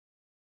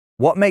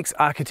What makes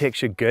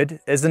architecture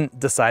good isn't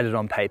decided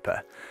on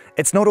paper.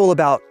 It's not all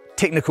about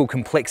technical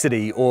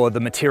complexity or the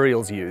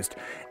materials used.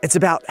 It's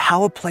about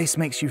how a place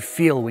makes you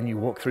feel when you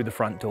walk through the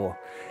front door.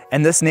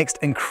 And this next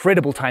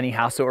incredible tiny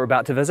house that we're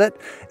about to visit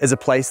is a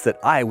place that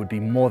I would be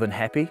more than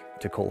happy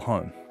to call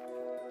home.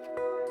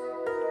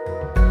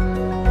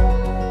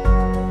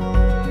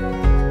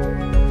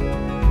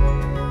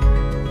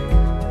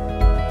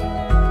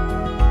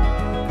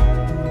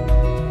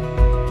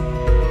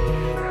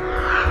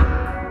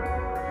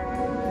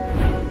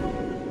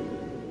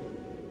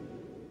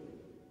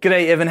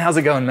 G'day Evan, how's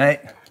it going, mate?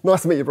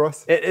 Nice to meet you,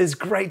 Bryce. It is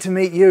great to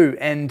meet you,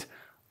 and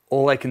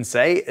all I can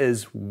say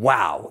is,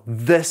 wow,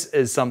 this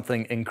is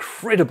something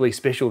incredibly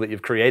special that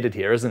you've created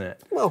here, isn't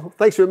it? Well,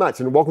 thanks very much,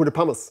 and welcome to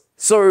pumice.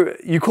 So,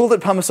 you called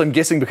it pumice, I'm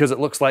guessing, because it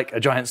looks like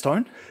a giant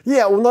stone?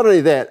 Yeah, well, not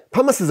only that,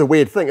 pumice is a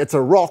weird thing. It's a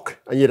rock,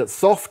 and yet it's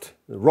soft,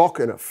 a rock,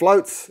 and it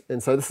floats,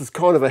 and so this is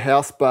kind of a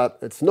house, but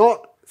it's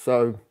not,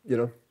 so, you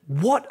know.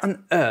 What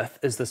on earth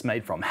is this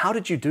made from? How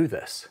did you do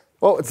this?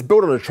 Well, it's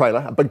built on a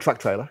trailer, a big truck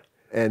trailer.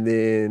 And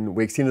then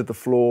we extended the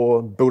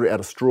floor, built it out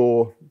of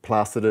straw,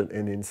 plastered it,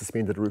 and then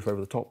suspended a roof over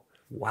the top.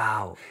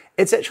 Wow.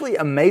 It's actually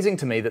amazing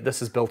to me that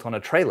this is built on a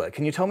trailer.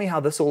 Can you tell me how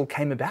this all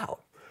came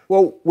about?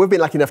 Well, we've been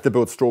lucky enough to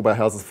build Strawbale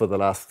houses for the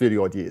last 30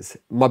 odd years.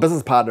 My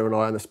business partner and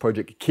I on this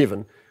project,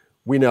 Kevin,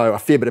 we know a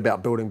fair bit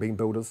about building, being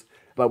builders,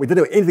 but we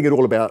didn't know anything at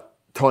all about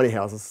tiny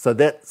houses. So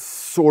that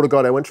sort of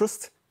got our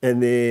interest.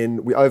 And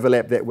then we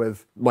overlapped that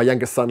with my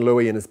youngest son,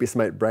 Louis, and his best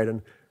mate,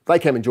 Braden. They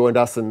came and joined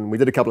us, and we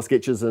did a couple of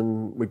sketches,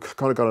 and we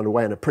kind of got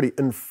underway in a pretty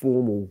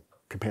informal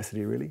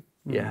capacity, really.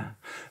 Yeah.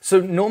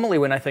 So normally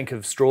when I think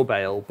of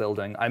Strawbale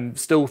building, I'm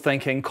still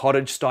thinking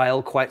cottage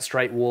style, quite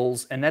straight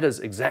walls, and that is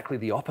exactly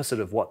the opposite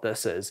of what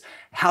this is.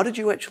 How did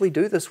you actually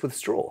do this with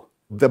straw?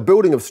 The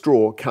building of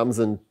straw comes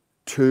in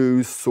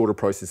two sort of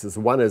processes.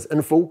 One is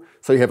infill,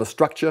 so you have a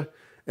structure,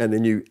 and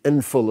then you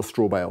infill the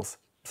straw bales.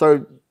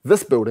 So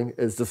this building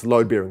is just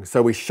load bearing.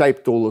 So we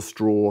shaped all the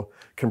straw,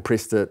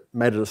 compressed it,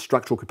 made it a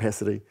structural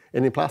capacity,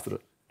 and then plastered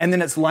it. And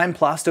then it's lime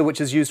plaster,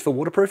 which is used for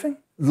waterproofing?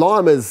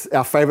 Lime is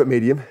our favourite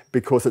medium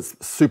because it's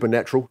super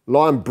natural.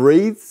 Lime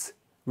breathes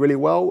really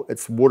well,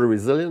 it's water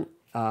resilient,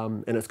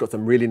 and it's got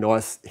some really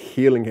nice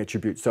healing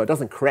attributes, so it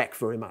doesn't crack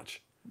very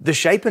much. The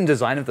shape and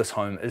design of this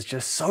home is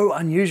just so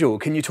unusual.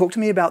 Can you talk to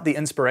me about the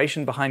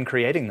inspiration behind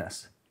creating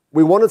this?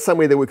 We wanted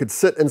somewhere that we could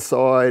sit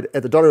inside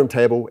at the dining room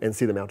table and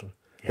see the mountain.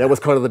 Yeah. That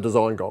was kind of the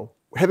design goal.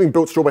 Having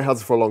built Strawbale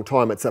houses for a long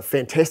time, it's a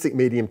fantastic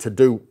medium to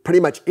do pretty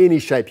much any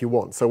shape you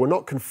want. So we're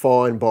not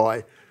confined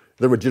by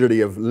the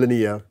rigidity of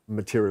linear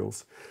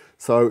materials.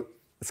 So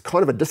it's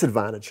kind of a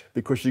disadvantage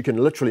because you can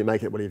literally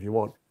make it whatever you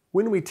want.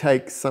 When we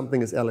take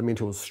something as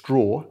elemental as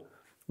straw,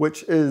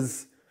 which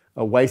is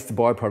a waste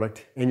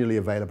byproduct annually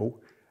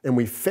available, and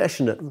we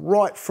fashion it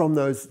right from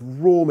those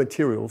raw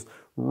materials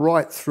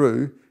right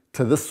through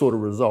to this sort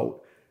of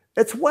result,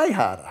 it's way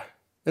harder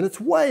and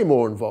it's way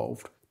more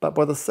involved. But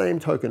by the same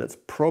token, it's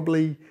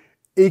probably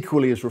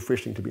equally as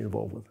refreshing to be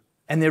involved with.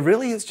 And there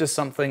really is just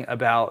something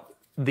about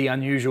the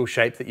unusual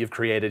shape that you've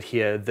created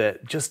here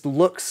that just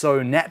looks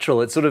so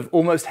natural. It sort of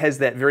almost has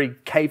that very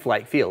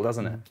cave-like feel,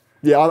 doesn't it?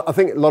 Yeah, I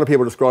think a lot of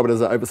people describe it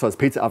as an oversized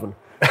pizza oven.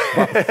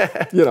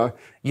 But, you know.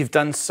 You've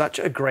done such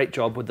a great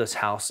job with this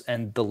house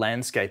and the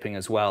landscaping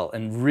as well,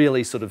 and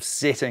really sort of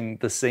setting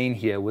the scene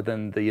here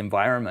within the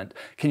environment.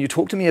 Can you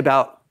talk to me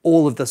about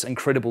all of this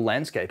incredible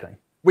landscaping?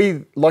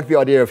 We like the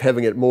idea of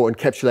having it more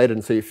encapsulated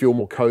and so you feel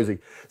more cozy.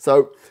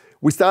 So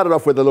we started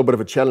off with a little bit of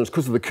a challenge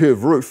because of the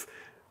curved roof,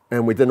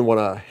 and we didn't want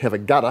to have a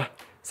gutter.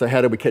 So how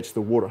do we catch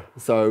the water?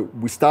 So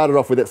we started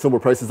off with that simple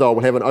process. Oh,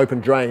 we'll have an open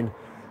drain.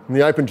 And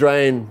the open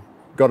drain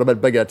got a bit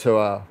bigger to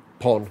a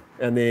pond.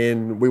 And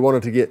then we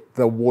wanted to get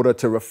the water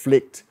to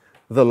reflect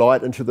the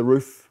light into the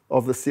roof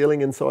of the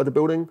ceiling inside the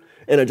building.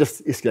 And it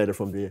just escalated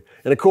from there.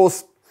 And of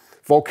course,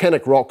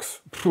 volcanic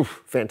rocks,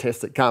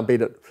 fantastic, can't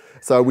beat it.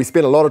 So we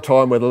spent a lot of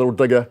time with a little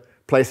digger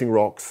placing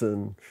rocks,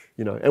 and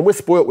you know, and we're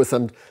spoilt with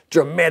some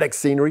dramatic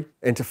scenery,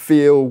 and to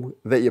feel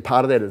that you're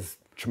part of that is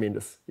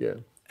tremendous. Yeah.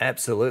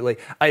 Absolutely.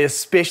 I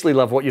especially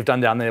love what you've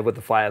done down there with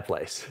the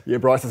fireplace. Yeah,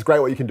 Bryce, it's great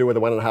what you can do with a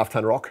 1.5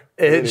 ton rock.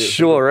 It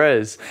sure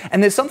is.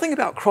 And there's something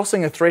about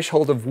crossing a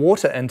threshold of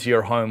water into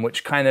your home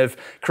which kind of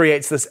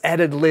creates this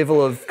added level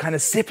of kind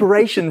of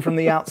separation from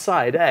the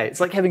outside, eh?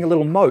 It's like having a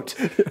little moat.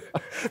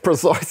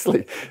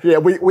 Precisely. Yeah,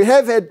 we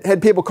have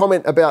had people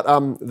comment about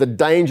the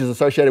dangers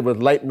associated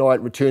with late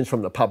night returns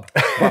from the pub.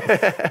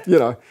 But, you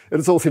know,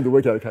 it's all seemed to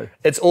work out okay.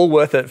 It's all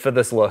worth it for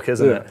this look,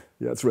 isn't it?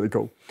 Yeah, it's really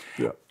cool.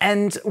 Yeah.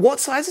 And what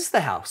size is the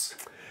house?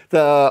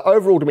 The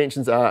overall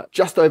dimensions are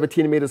just over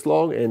 10 metres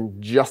long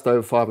and just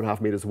over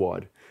 5.5 metres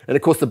wide. And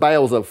of course the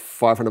bales are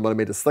 500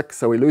 millimetres thick,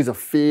 so we lose a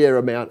fair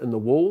amount in the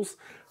walls.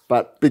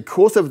 But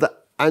because of the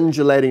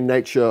undulating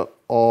nature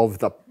of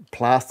the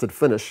plastered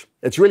finish,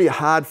 it's really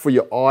hard for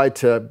your eye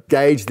to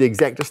gauge the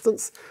exact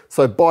distance.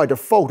 So by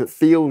default, it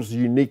feels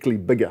uniquely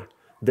bigger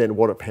than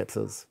what it perhaps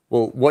is.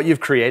 Well, what you've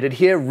created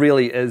here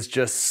really is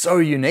just so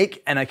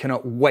unique, and I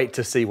cannot wait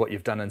to see what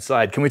you've done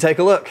inside. Can we take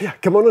a look? Yeah,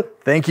 come on in.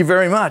 Thank you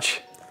very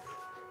much.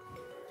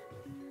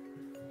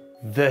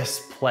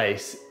 This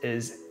place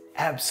is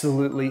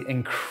absolutely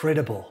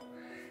incredible.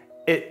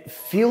 It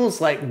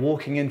feels like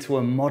walking into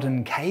a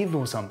modern cave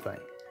or something.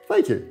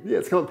 Thank you. Yeah,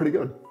 it's come out pretty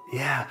good.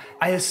 Yeah,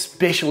 I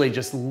especially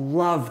just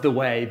love the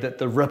way that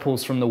the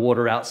ripples from the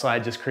water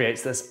outside just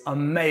creates this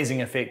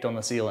amazing effect on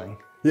the ceiling.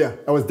 Yeah,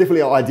 it was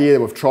definitely our idea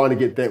of trying to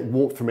get that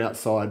warmth from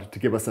outside to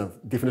give us a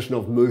definition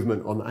of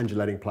movement on the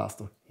undulating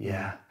plaster.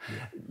 Yeah.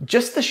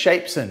 Just the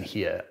shapes in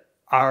here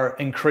are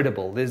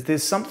incredible.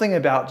 There's something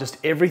about just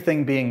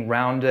everything being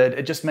rounded.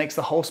 It just makes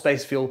the whole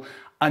space feel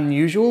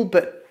unusual,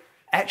 but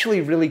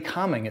actually really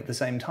calming at the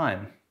same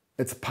time.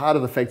 It's part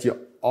of the fact your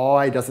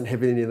eye doesn't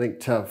have anything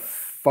to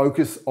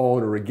focus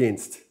on or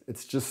against.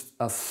 It's just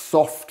a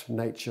soft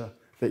nature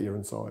that you're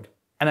inside.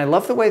 And I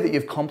love the way that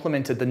you've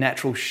complemented the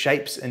natural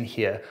shapes in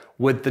here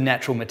with the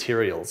natural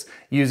materials,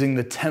 using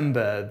the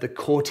timber, the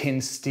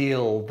corten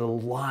steel, the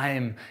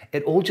lime.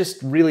 It all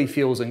just really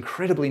feels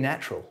incredibly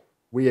natural.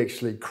 We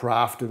actually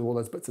crafted all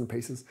those bits and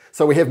pieces.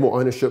 So we have more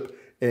ownership,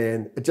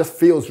 and it just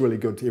feels really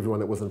good to everyone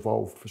that was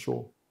involved, for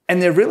sure.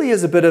 And there really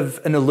is a bit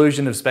of an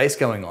illusion of space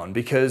going on,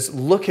 because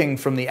looking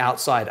from the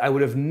outside, I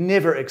would have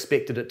never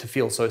expected it to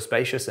feel so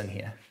spacious in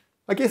here.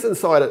 I guess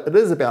inside it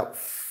is about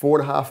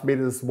 4.5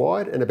 meters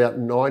wide and about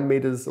 9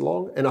 meters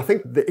long. And I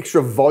think the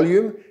extra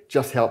volume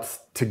just helps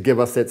to give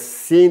us that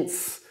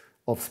sense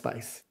of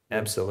space.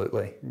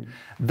 Absolutely.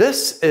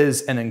 This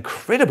is an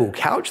incredible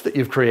couch that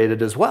you've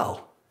created as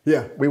well.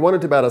 Yeah, we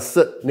wanted to be able to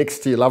sit next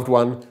to your loved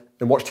one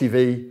and watch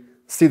TV,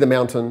 see the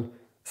mountain,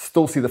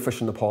 still see the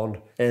fish in the pond,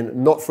 and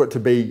not for it to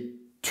be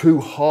too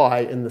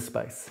high in the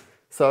space.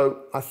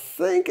 So I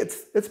think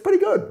it's pretty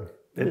good.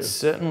 It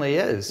certainly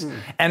is.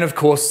 And of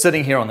course,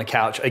 sitting here on the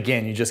couch,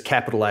 again, you just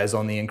capitalize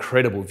on the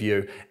incredible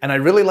view. And I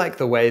really like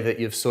the way that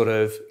you've sort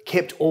of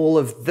kept all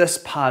of this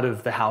part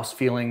of the house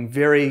feeling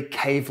very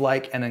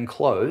cave-like and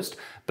enclosed,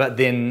 but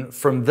then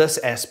from this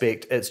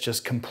aspect, it's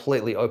just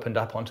completely opened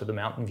up onto the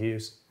mountain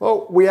views.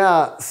 Well, we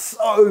are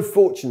so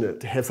fortunate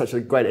to have such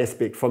a great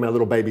aspect from our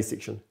little baby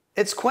section.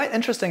 It's quite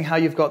interesting how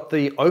you've got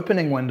the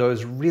opening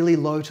windows really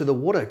low to the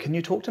water. Can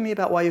you talk to me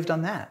about why you've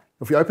done that?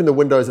 If we open the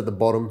windows at the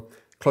bottom,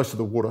 close to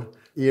the water,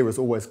 air is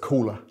always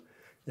cooler.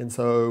 And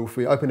so if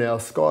we open our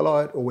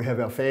skylight or we have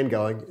our fan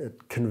going,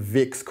 it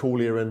convects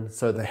cool air in,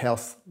 so the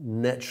house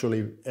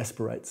naturally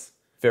aspirates.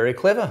 Very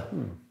clever.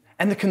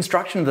 And the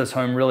construction of this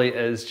home really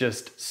is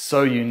just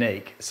so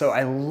unique. So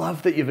I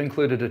love that you've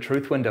included a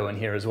truth window in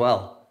here as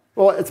well.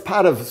 Well, it's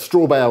part of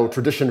Strawbale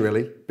tradition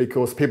really,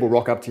 because people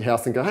rock up to your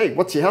house and go, hey,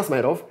 what's your house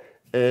made of?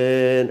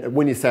 And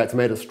when you say it's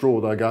made of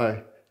straw, they'll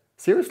go,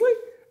 seriously?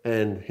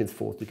 And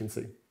henceforth you can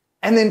see.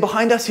 And then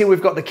behind us here,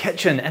 we've got the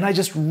kitchen. And I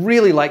just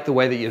really like the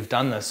way that you've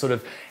done this, sort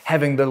of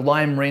having the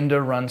lime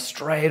render run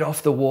straight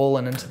off the wall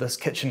and into this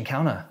kitchen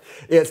counter.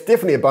 Yeah, it's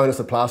definitely a bonus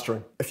of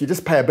plastering. If you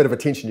just pay a bit of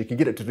attention, you can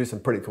get it to do some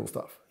pretty cool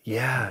stuff.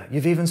 Yeah,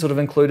 you've even sort of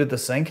included the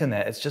sink in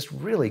there. It's just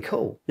really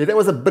cool. Yeah, that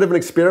was a bit of an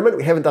experiment.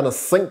 We haven't done a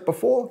sink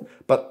before,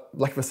 but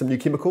lucky for some new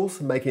chemicals,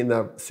 making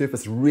the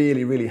surface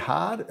really, really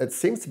hard. It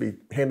seems to be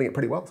handling it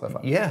pretty well so far.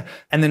 Yeah,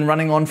 and then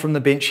running on from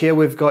the bench here,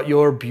 we've got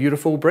your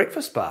beautiful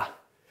breakfast bar.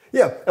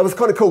 Yeah, it was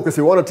kind of cool because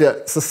we wanted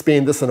to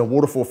suspend this in a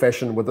waterfall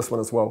fashion with this one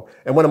as well.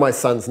 And one of my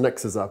sons,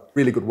 Nick, is a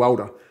really good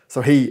welder.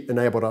 So he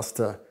enabled us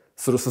to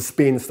sort of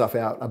suspend stuff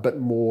out a bit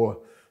more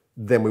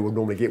than we would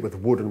normally get with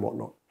wood and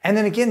whatnot. And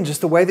then again,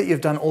 just the way that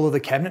you've done all of the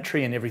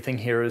cabinetry and everything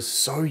here is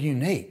so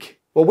unique.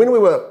 Well, when we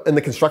were in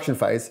the construction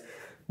phase,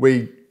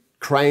 we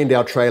craned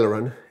our trailer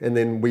in and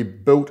then we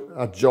built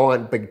a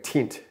giant big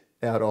tent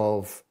out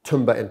of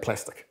timber and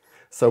plastic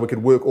so we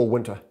could work all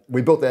winter.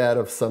 We built that out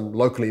of some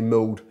locally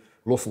milled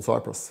Lawson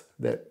cypress.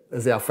 That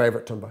is our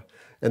favourite timber.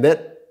 And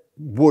that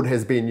wood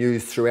has been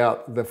used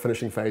throughout the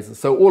finishing phases.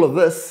 So all of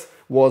this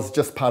was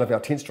just part of our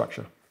tent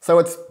structure. So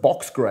it's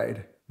box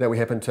grade that we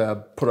happened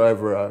to put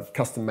over a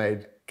custom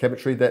made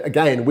cabinetry that,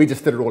 again, we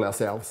just did it all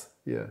ourselves.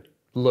 Yeah.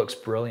 Looks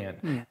brilliant.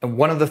 And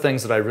one of the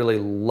things that I really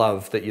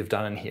love that you've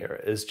done in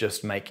here is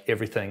just make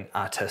everything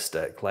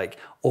artistic. Like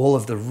all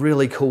of the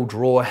really cool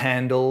drawer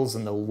handles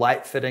and the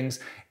light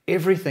fittings,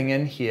 everything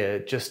in here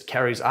just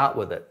carries art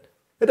with it.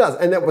 It does,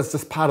 and that was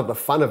just part of the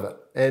fun of it.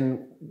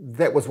 And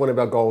that was one of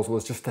our goals,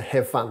 was just to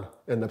have fun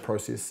in the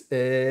process,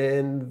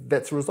 and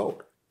that's a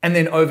result. And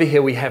then over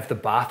here we have the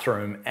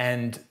bathroom,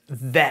 and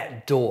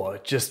that door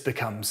just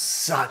becomes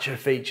such a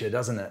feature,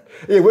 doesn't it?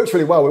 Yeah, it works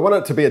really well. We want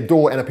it to be a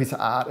door and a piece of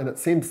art, and it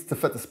seems to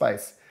fit the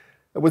space.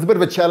 It was a bit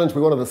of a challenge.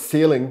 We wanted the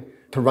ceiling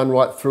to run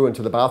right through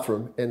into the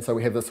bathroom, and so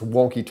we have this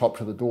wonky top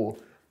to the door.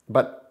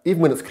 But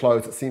even when it's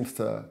closed, it seems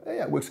to,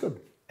 yeah, it works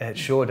good. It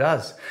sure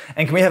does.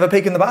 And can we have a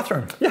peek in the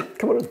bathroom? Yeah,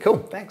 come on in. Cool,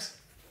 thanks.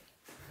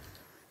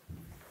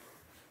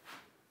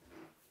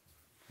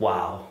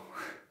 Wow.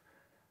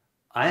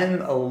 I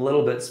am a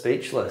little bit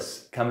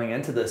speechless coming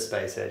into this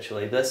space,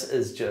 actually. This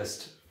is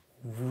just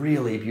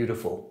really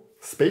beautiful.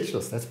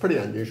 Speechless, that's pretty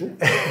unusual.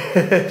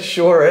 It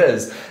sure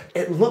is.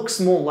 It looks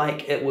more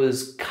like it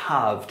was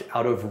carved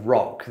out of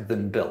rock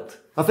than built.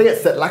 I think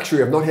it's that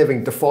luxury of not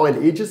having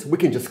defined edges. We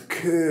can just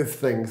curve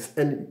things,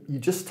 and you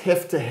just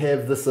have to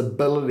have this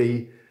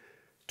ability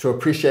to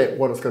appreciate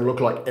what it's going to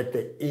look like at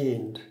the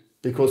end.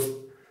 Because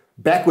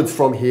backwards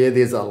from here,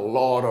 there's a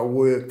lot of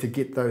work to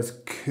get those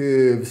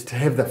curves, to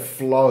have the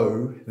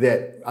flow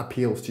that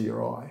appeals to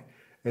your eye.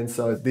 And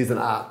so there's an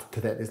art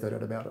to that, there's no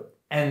doubt about it.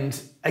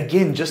 And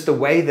again, just the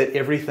way that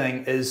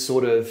everything is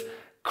sort of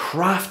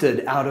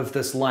crafted out of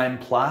this lime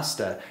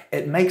plaster,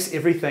 it makes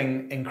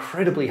everything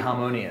incredibly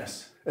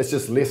harmonious. It's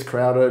just less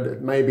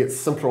crowded. Maybe it's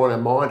simpler on our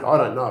mind. I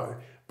don't know.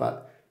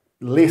 But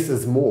less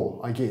is more,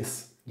 I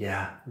guess.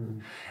 Yeah.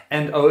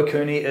 And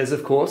Ohakune is,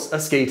 of course, a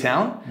ski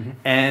town.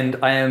 And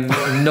I am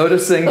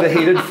noticing the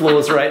heated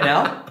floors right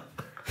now.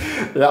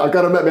 Yeah, I've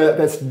got to admit, man,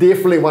 that's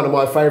definitely one of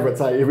my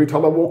favourites. Every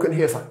time I walk in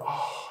here, it's like,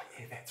 oh,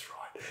 yeah, that's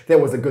right. That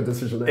was a good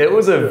decision. It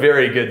was a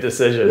very good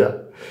decision. Yeah.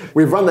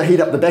 We've run the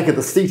heat up the back of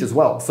the seat as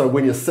well. So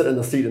when you sit in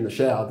the seat in the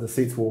shower, the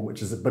seat's warm,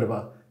 which is a bit of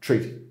a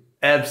treat.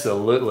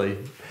 Absolutely.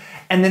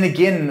 And then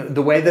again,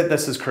 the way that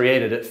this is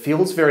created, it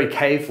feels very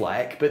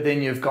cave-like, but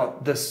then you've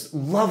got this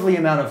lovely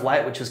amount of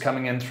light which is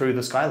coming in through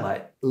the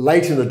skylight.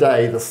 Late in the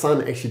day, the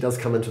sun actually does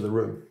come into the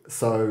room.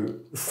 So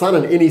sun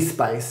in any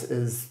space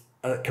is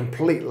a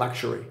complete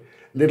luxury,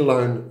 let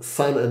alone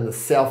sun in the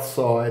south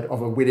side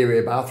of a wet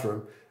area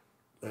bathroom.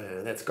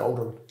 That's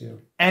golden. Yeah.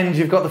 And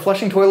you've got the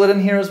flushing toilet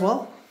in here as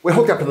well? We're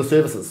hooked up to the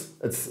services.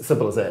 It's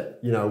simple as that.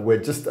 You know,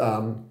 we're just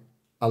a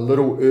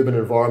little urban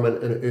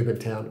environment in an urban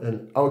town,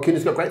 and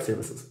Owakune's got great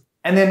services.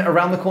 And then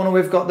around the corner,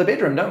 we've got the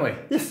bedroom, don't we?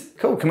 Yes.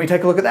 Cool. Can we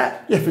take a look at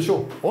that? Yeah, for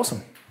sure.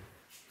 Awesome.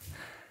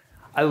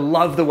 I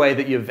love the way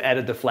that you've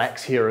added the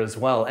flax here as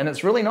well. And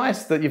it's really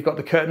nice that you've got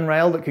the curtain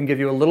rail that can give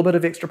you a little bit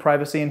of extra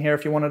privacy in here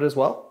if you want it as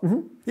well.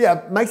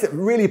 Yeah, it makes it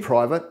really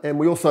private. And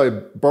we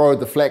also borrowed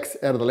the flax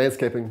out of the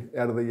landscaping,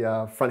 out of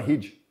the front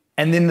hedge.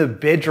 And then the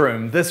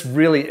bedroom. This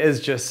really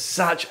is just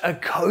such a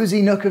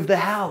cozy nook of the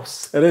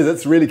house. It is.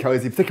 It's really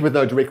cozy, particularly with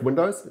no direct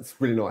windows. It's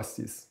really nice,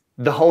 yes.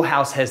 The whole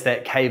house has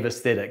that cave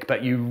aesthetic,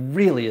 but you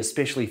really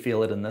especially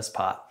feel it in this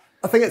part.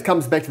 I think it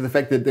comes back to the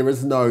fact that there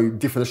is no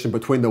definition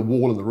between the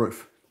wall and the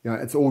roof. You know,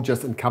 it's all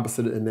just encompassed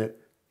in that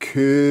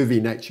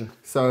curvy nature.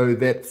 So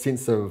that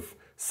sense of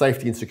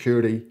safety and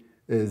security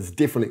is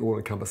definitely all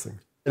encompassing.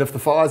 And if the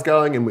fire's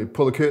going and we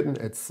pull the curtain,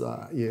 it's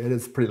yeah, it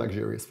is pretty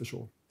luxurious for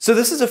sure. So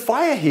this is a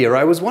fire here.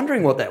 I was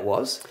wondering what that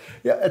was.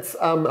 Yeah, it's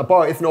a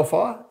bioethanol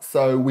fire.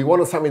 So we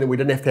wanted something that we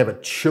didn't have to have a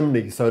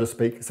chimney, so to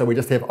speak. So we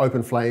just have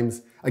open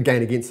flames,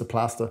 again, against the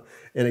plaster.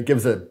 And it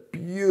gives a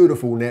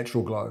beautiful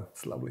natural glow.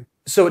 It's lovely.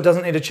 So it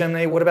doesn't need a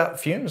chimney. What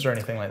about fumes or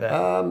anything like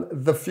that?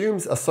 The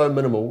fumes are so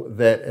minimal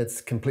that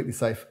it's completely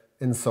safe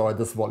inside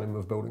this volume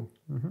of building.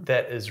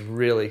 That is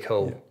really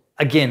cool. Yeah.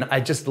 Again, I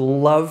just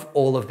love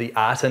all of the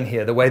art in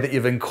here. The way that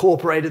you've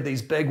incorporated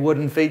these big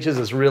wooden features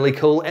is really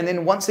cool. And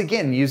then once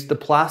again, used the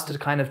plaster to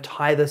kind of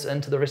tie this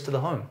into the rest of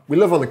the home. We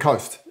live on the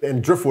coast,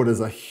 and driftwood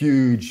is a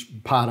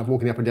huge part of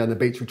walking up and down the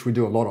beach, which we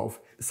do a lot of.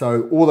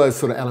 So all those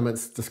sort of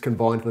elements just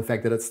combine to the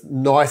fact that it's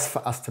nice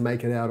for us to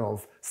make it out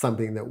of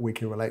something that we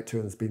can relate to,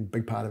 and it's been a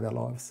big part of our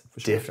lives,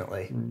 for sure.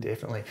 Definitely,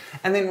 definitely.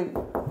 And then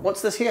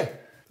what's this here?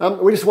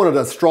 We just wanted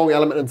a strong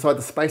element inside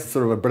the space,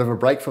 sort of a bit of a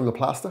break from the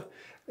plaster.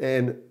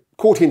 And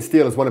Corten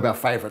steel is one of our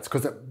favourites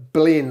because it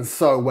blends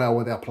so well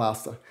with our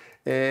plaster.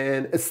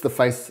 And it's the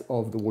face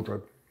of the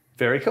wardrobe.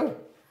 Very cool.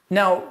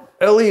 Now,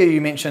 earlier you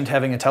mentioned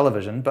having a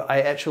television, but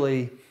I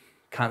actually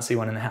can't see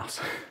one in the house.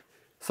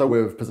 So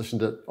we've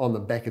positioned it on the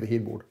back of the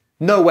headboard.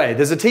 No way,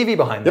 there's a TV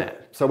behind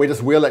that. So we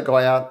just wheel that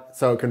guy out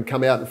so it can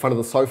come out in front of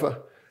the sofa.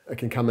 It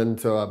can come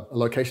into a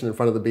location in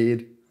front of the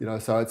bed, you know,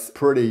 so it's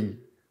pretty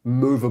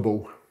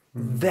movable.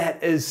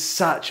 That is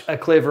such a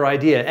clever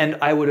idea, and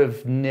I would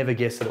have never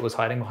guessed that it was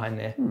hiding behind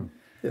there.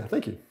 Yeah,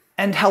 thank you.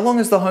 And how long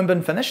has the home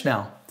been finished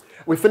now?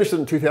 We finished it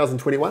in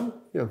 2021,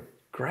 yeah.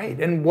 Great,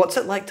 and what's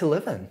it like to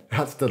live in?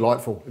 It's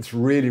delightful. It's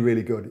really,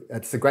 really good.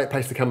 It's a great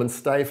place to come and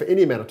stay for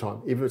any amount of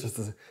time, even if it's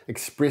just an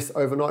express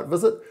overnight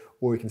visit,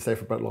 or we can stay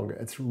for a bit longer.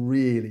 It's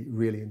really,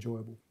 really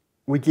enjoyable.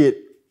 We get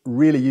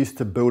really used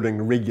to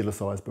building regular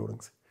sized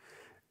buildings.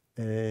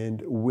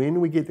 And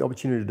when we get the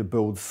opportunity to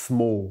build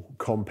small,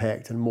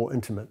 compact, and more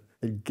intimate,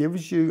 it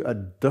gives you a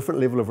different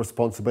level of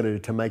responsibility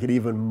to make it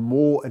even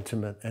more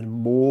intimate and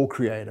more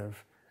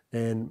creative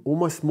and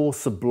almost more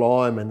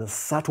sublime in the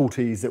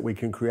subtleties that we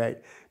can create,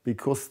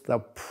 because they're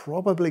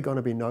probably going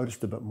to be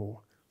noticed a bit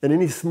more. In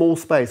any small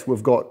space,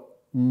 we've got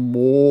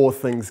more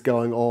things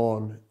going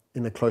on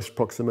in a close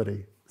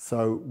proximity.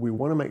 So we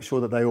want to make sure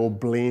that they all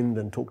blend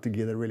and talk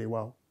together really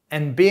well.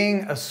 And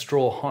being a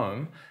straw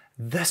home,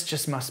 this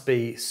just must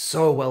be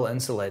so well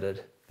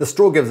insulated. The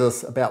straw gives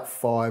us about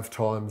 5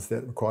 times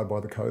that required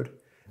by the code.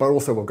 But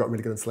also we've got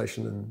really good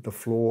insulation in the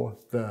floor,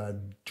 the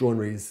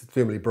joinery is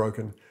thermally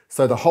broken.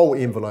 So the whole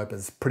envelope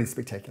is pretty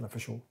spectacular for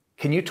sure.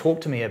 Can you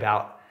talk to me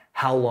about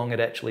how long it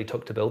actually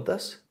took to build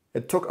this?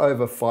 It took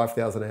over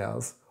 5,000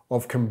 hours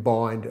of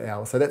combined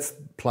hours. So that's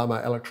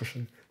plumber,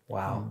 electrician.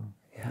 Wow.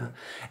 Yeah.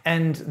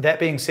 And that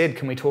being said,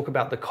 can we talk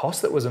about the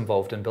cost that was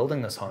involved in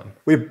building this home?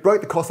 We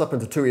broke the cost up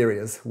into 2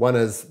 areas. One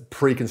is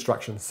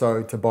pre-construction,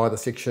 so to buy the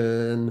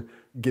section,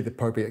 get the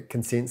appropriate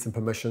consents and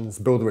permissions,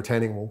 build the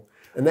retaining wall.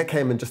 And that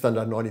came in just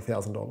under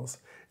 $90,000.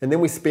 And then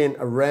we spent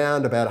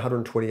around about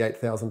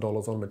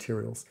 $128,000 on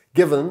materials.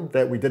 Given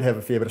that we did have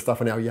a fair bit of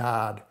stuff in our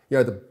yard, you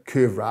know, the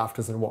curved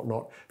rafters and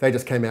whatnot, they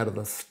just came out of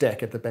the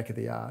stack at the back of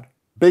the yard.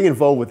 Being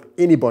involved with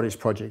anybody's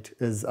project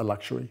is a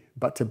luxury,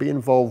 but to be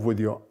involved with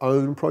your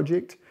own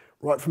project,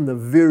 right from the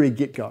very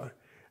get-go,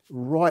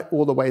 right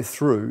all the way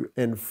through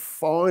and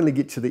finally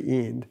get to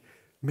the end,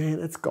 man,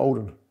 it's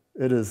golden.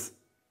 It is.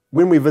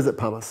 When we visit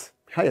Pumice,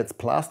 hey, it's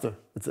plaster,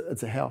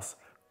 it's a house.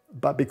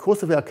 But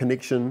because of our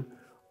connection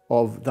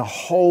of the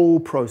whole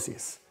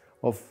process,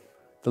 of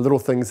the little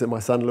things that my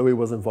son Louis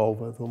was involved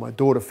with, or my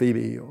daughter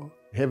Phoebe, or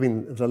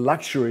having the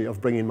luxury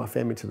of bringing my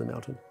family to the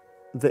mountain,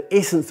 the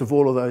essence of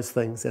all of those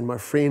things, and my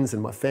friends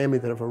and my family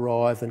that have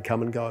arrived and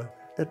come and go,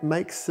 it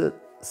makes it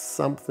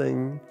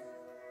something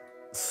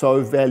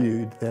so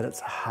valued that it's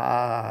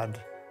hard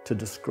to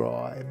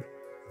describe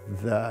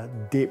the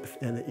depth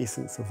and the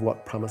essence of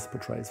what Pumice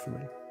portrays for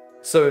me.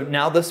 So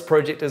now this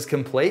project is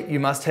complete, you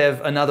must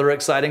have another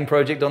exciting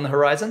project on the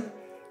horizon?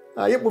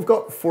 Yep, we've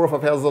got 4 or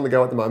 5 houses on the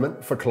go at the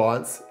moment for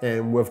clients,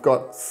 and we've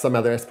got some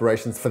other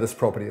aspirations for this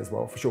property as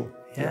well, for sure.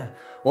 Yeah.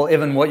 Well,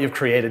 Evan, what you've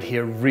created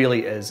here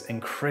really is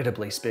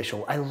incredibly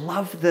special. I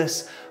love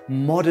this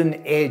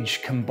modern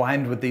edge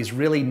combined with these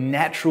really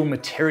natural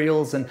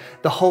materials, and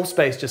the whole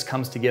space just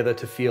comes together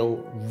to feel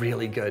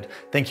really good.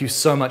 Thank you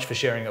so much for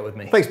sharing it with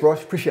me. Thanks,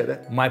 Bryce. Appreciate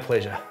that. My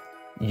pleasure.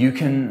 You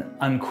can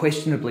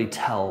unquestionably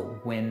tell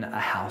when a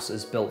house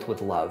is built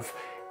with love,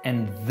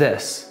 and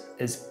this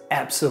is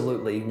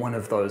absolutely one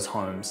of those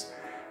homes.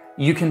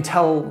 You can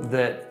tell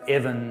that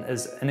Evan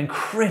is an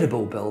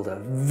incredible builder,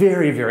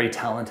 very, very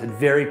talented,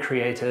 very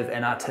creative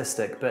and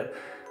artistic, but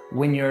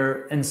when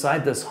you're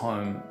inside this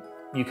home,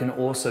 you can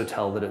also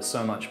tell that it's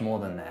so much more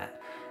than that.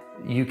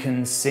 You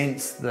can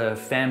sense the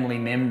family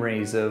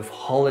memories of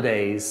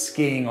holidays,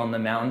 skiing on the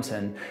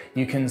mountain.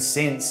 You can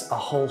sense a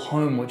whole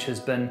home which has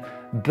been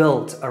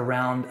built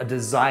around a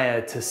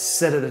desire to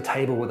sit at a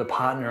table with a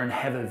partner and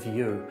have a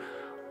view.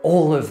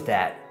 All of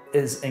that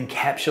is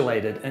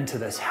encapsulated into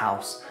this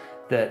house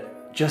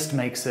that just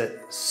makes it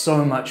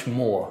so much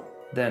more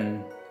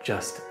than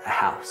just a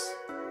house.